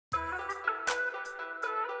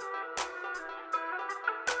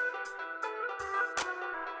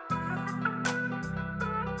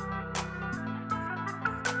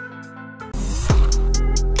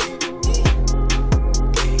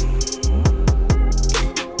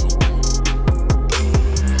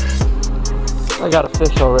I got a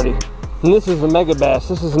fish already. And this is the Megabass.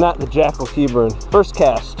 This is not the Jackall Keyburn. First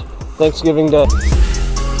cast, Thanksgiving Day.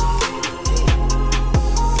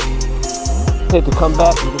 Hate to come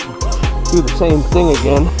back and just do the same thing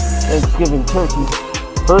again. Thanksgiving turkey.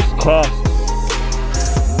 First cast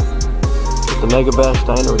with the Megabass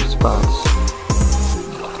Dino Response.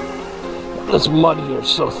 This mud here is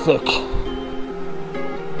so thick.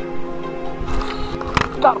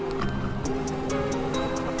 Got him.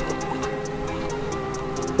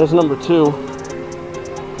 There's number 2.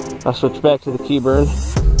 I'll switch back to the Keyburn.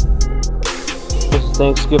 This is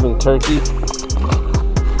Thanksgiving turkey.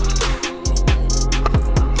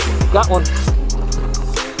 Got one.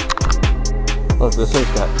 Look, this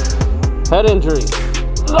thing's got head injury.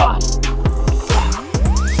 Ugh.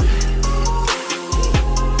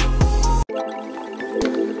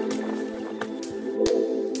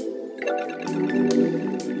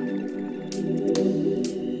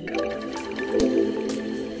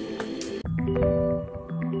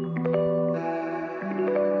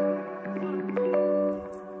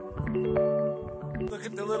 Look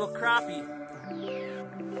at the little crappie.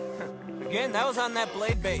 Again, that was on that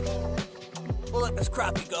blade bait. We'll let this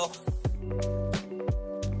crappie go.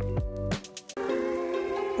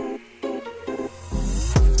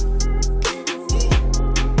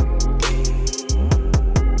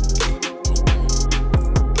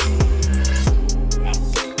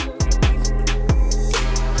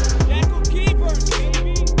 Jackall Keyburn,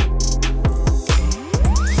 baby!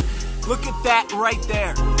 Look at that right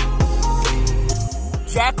there.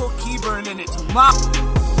 Jackall Keyburn in its mouth.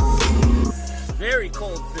 Very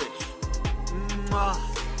cold fish.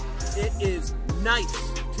 It is nice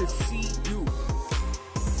to see you.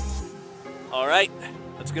 All right,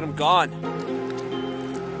 let's get him gone.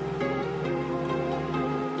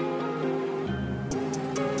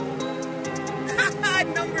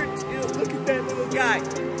 Number 2, look at that little guy.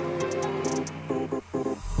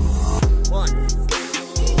 1.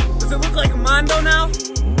 Does it look like a Mondo now?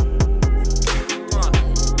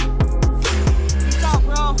 Peace out,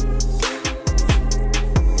 bro.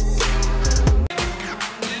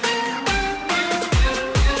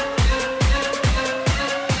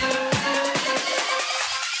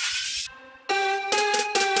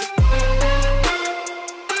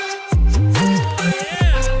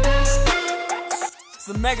 It's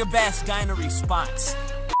the Megabass Dino Response.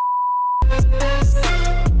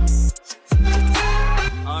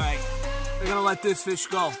 Alright, we're gonna let this fish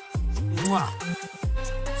go. Mwah.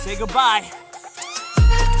 Say goodbye.